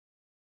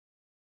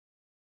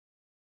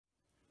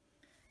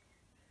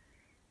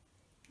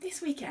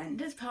This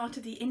weekend, as part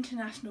of the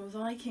international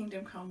Thy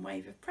Kingdom Come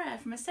wave of prayer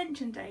from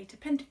Ascension Day to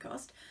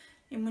Pentecost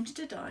in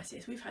Winchester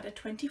Diocese, we've had a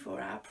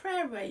 24-hour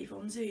prayer wave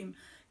on Zoom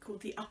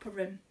called the Upper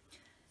Room.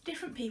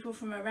 Different people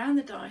from around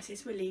the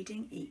diocese were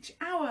leading each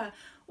hour,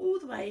 all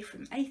the way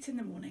from 8 in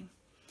the morning.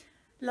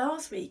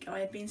 Last week I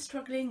had been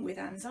struggling with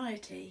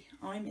anxiety.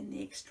 I'm in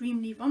the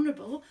extremely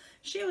vulnerable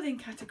shielding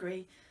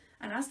category,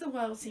 and as the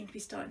world seemed to be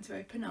starting to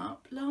open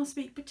up, last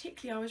week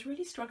particularly I was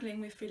really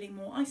struggling with feeling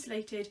more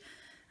isolated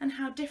and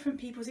how different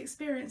people's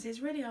experiences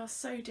really are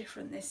so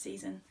different this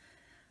season.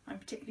 I'm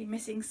particularly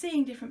missing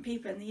seeing different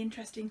people and the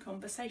interesting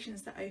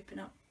conversations that open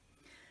up.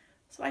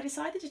 So I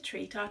decided to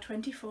treat our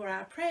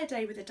 24-hour prayer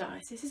day with the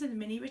diocese as a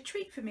mini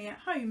retreat for me at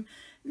home,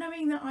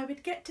 knowing that I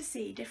would get to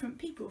see different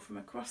people from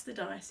across the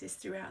diocese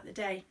throughout the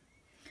day.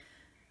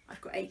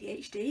 I've got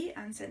ADHD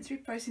and sensory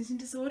processing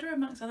disorder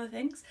amongst other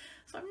things,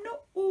 so I'm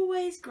not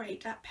always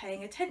great at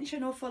paying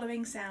attention or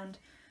following sound.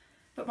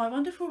 But my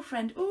wonderful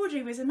friend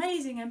Audrey was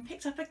amazing and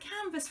picked up a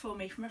canvas for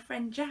me from a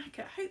friend Jack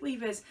at Hope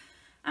Weavers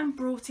and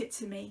brought it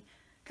to me,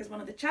 because one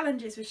of the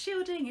challenges with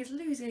shielding is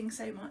losing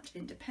so much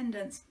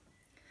independence.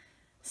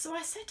 So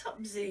I set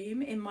up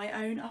Zoom in my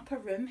own upper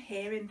room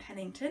here in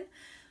Pennington.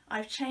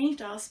 I've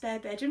changed our spare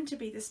bedroom to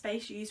be the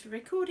space used for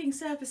recording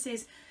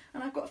services,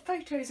 and I've got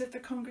photos of the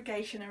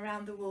congregation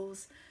around the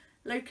walls.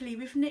 Locally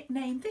we've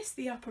nicknamed this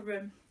the Upper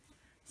Room.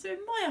 So in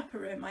my upper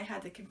room I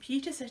had a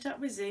computer set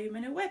up with Zoom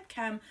and a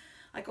webcam.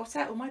 I got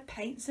out all my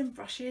paints and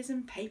brushes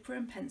and paper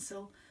and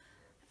pencil.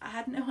 I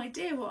had no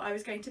idea what I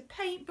was going to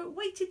paint, but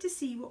waited to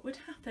see what would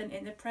happen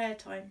in the prayer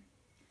time.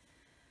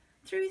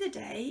 Through the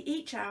day,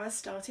 each hour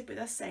started with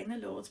us saying the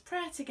Lord's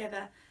Prayer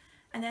together,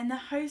 and then the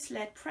host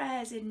led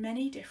prayers in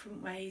many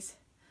different ways.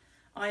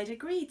 I had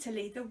agreed to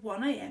lead the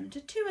 1 AM to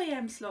 2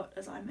 AM slot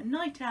as I'm a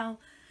night owl,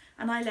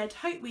 and I led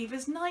Hope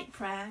Weaver's night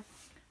prayer,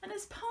 and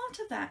as part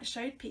of that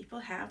showed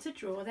people how to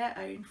draw their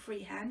own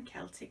freehand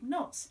Celtic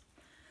knots.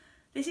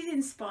 This is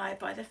inspired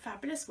by the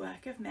fabulous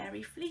work of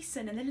Mary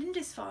Fleeson in the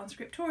Lindisfarne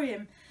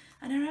Scriptorium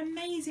and her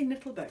amazing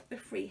little book, The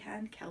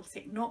Freehand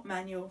Celtic Knot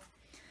Manual.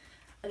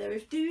 Although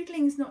if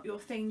doodling's not your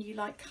thing, you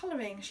like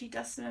colouring, she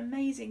does some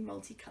amazing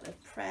multicoloured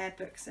prayer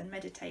books and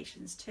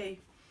meditations too.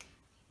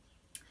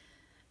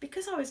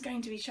 Because I was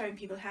going to be showing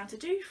people how to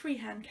do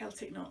freehand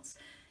Celtic knots,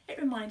 it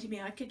reminded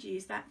me I could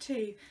use that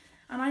too.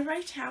 And I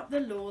wrote out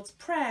the Lord's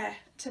Prayer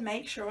to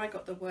make sure I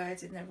got the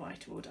words in the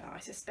right order. I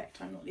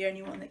suspect I'm not the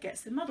only one that gets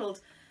them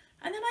muddled.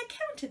 And then I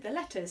counted the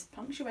letters,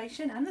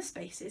 punctuation and the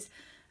spaces,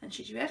 and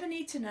should you ever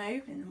need to know,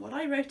 in what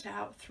I wrote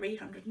out,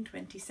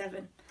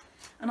 327.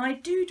 And I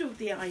doodled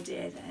the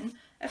idea then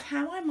of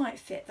how I might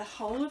fit the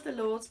whole of the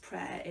Lord's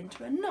Prayer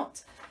into a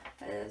knot,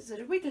 a sort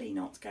of wiggly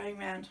knot going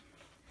round.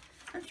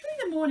 And through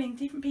the morning,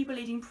 different people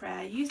leading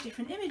prayer used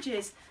different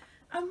images,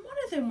 and one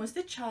of them was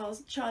the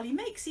Charlie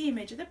Makesy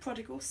image of the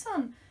prodigal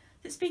son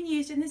that's been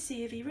used in the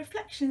C of E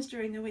reflections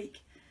during the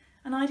week.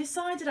 And I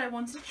decided I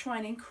wanted to try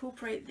and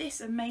incorporate this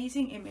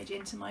amazing image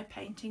into my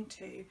painting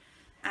too,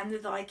 and the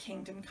Thy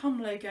Kingdom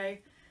Come logo.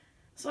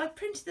 So I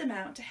printed them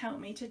out to help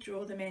me to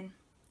draw them in.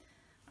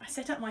 I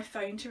set up my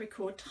phone to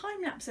record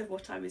time-lapse of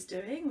what I was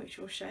doing, which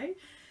will show,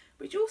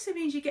 which also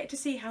means you get to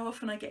see how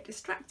often I get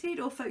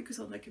distracted or focus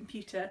on the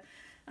computer.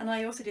 And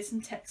I also did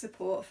some tech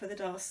support for the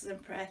diocesan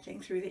prayer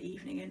thing through the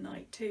evening and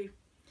night too.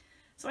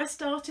 So I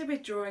started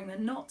with drawing the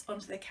knot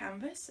onto the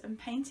canvas and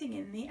painting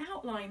in the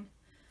outline.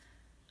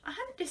 I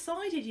hadn't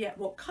decided yet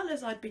what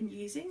colours I would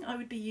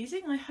be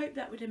using. I hope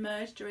that would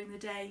emerge during the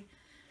day.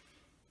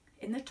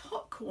 In the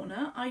top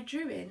corner I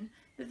drew in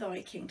the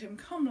Thy Kingdom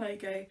Come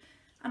logo,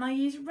 and I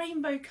used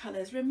rainbow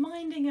colours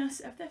reminding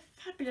us of the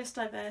fabulous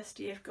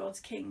diversity of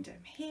God's kingdom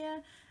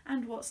here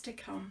and what's to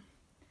come.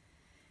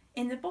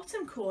 In the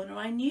bottom corner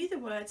I knew the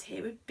words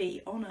here would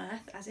be on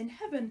earth as in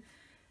heaven,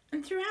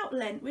 and throughout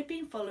Lent we'd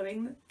been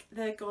following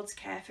the God's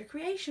Care for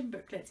Creation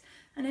booklet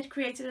and had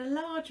created a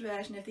large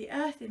version of the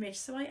earth image,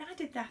 so I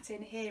added that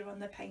in here on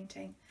the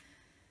painting.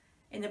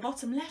 In the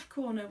bottom left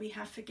corner we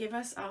have forgive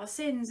us our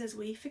sins as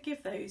we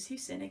forgive those who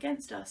sin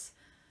against us.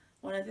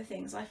 One of the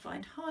things I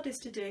find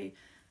hardest to do,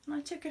 and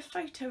I took a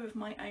photo of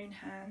my own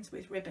hands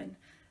with ribbon,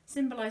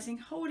 symbolising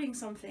holding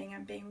something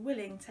and being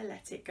willing to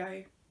let it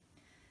go.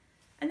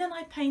 And then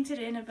I painted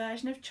in a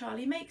version of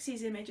Charlie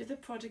Makesy's image of the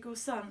prodigal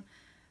son,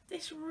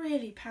 this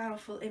really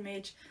powerful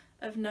image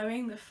of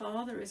knowing the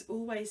Father is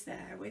always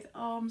there with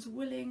arms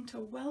willing to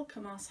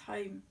welcome us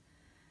home.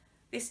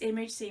 This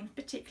image seems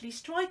particularly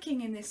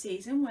striking in this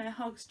season where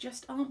hugs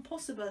just aren't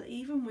possible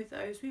even with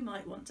those we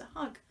might want to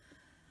hug.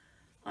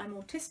 I'm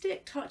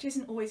autistic, touch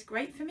isn't always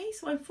great for me,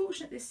 so I'm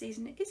fortunate this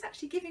season it is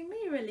actually giving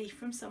me relief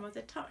from some of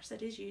the touch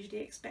that is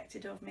usually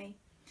expected of me.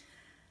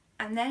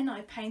 And then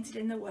I painted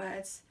in the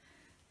words.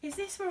 Is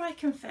this where I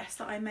confess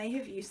that I may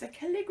have used the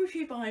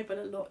calligraphy Bible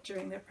a lot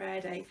during the prayer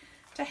day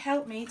to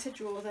help me to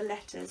draw the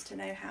letters to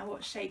know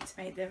what shape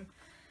to make them?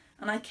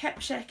 And I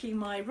kept checking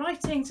my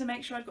writing to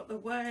make sure I got the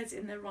words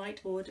in the right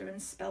order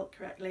and spelt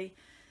correctly.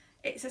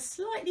 It's a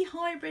slightly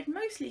hybrid,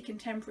 mostly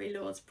contemporary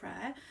Lord's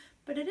Prayer,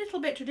 but a little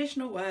bit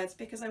traditional words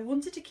because I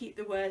wanted to keep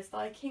the words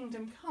Thy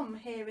Kingdom Come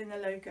here in the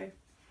logo.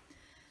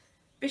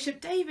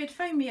 Bishop David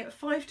phoned me at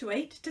 5 to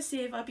 8 to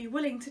see if I'd be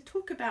willing to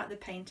talk about the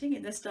painting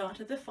in the start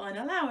of the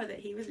final hour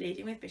that he was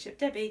leading with Bishop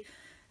Debbie.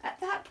 At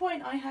that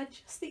point I had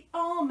just the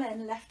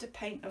Amen left to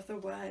paint of the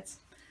words.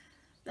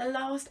 The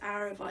last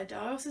hour of our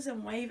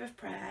diocesan wave of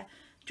prayer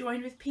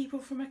joined with people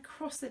from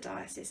across the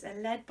diocese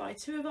and led by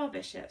 2 of our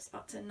bishops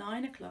up to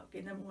 9 o'clock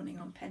in the morning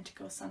on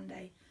Pentecost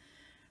Sunday,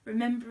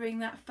 remembering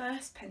that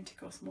first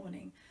Pentecost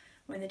morning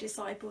when the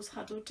disciples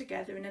huddled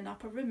together in an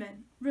upper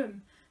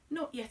room,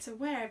 not yet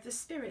aware of the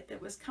Spirit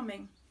that was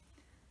coming,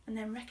 and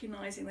then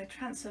recognising the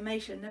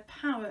transformation, the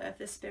power of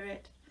the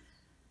Spirit.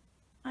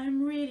 I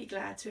am really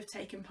glad to have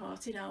taken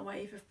part in our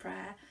wave of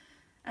prayer,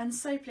 and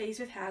so pleased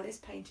with how this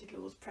painted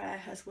Lord's Prayer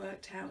has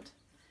worked out.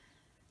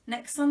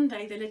 Next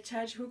Sunday the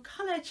liturgical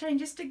colour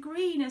changes to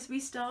green as we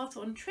start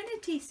on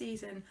Trinity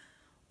season,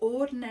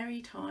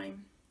 Ordinary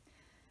Time.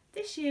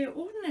 This year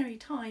ordinary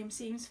time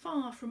seems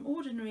far from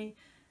ordinary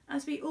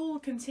as we all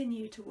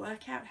continue to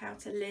work out how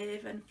to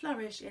live and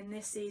flourish in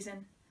this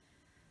season.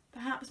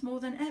 Perhaps more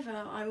than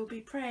ever I will be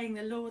praying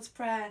the Lord's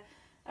Prayer,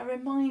 a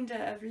reminder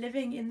of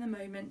living in the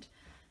moment,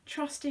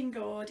 trusting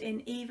God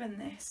in even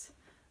this,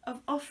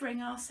 of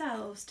offering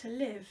ourselves to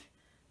live.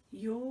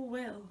 Your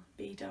will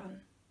be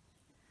done.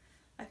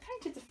 I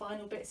painted the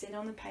final bits in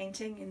on the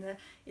painting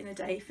in the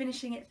day,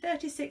 finishing it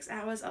 36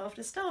 hours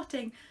after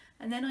starting,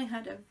 and then I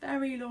had a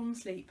very long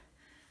sleep.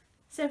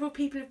 Several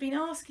people have been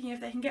asking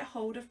if they can get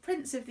hold of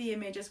prints of the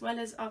image as well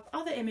as of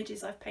other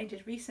images I've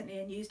painted recently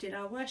and used in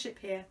our worship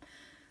here.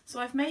 So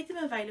I've made them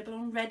available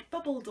on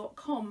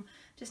redbubble.com.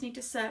 Just need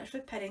to search for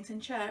Pennington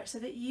Church so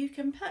that you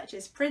can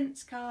purchase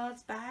prints,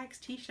 cards, bags,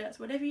 t-shirts,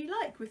 whatever you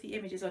like with the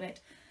images on it.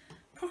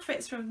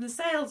 Profits from the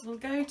sales will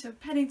go to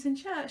Pennington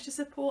Church to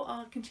support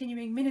our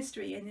continuing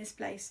ministry in this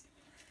place.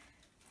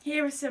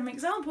 Here are some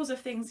examples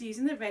of things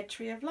using the Red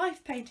Tree of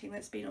Life painting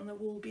that's been on the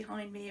wall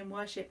behind me in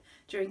worship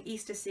during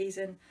Easter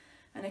season.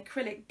 An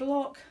acrylic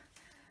block,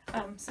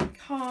 some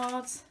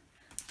cards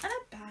and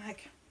a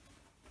bag.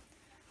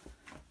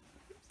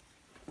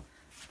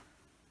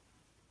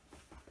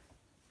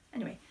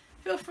 Anyway,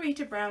 feel free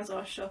to browse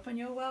our shop and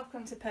you're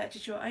welcome to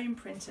purchase your own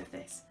print of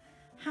this.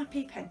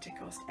 Happy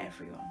Pentecost,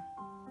 everyone.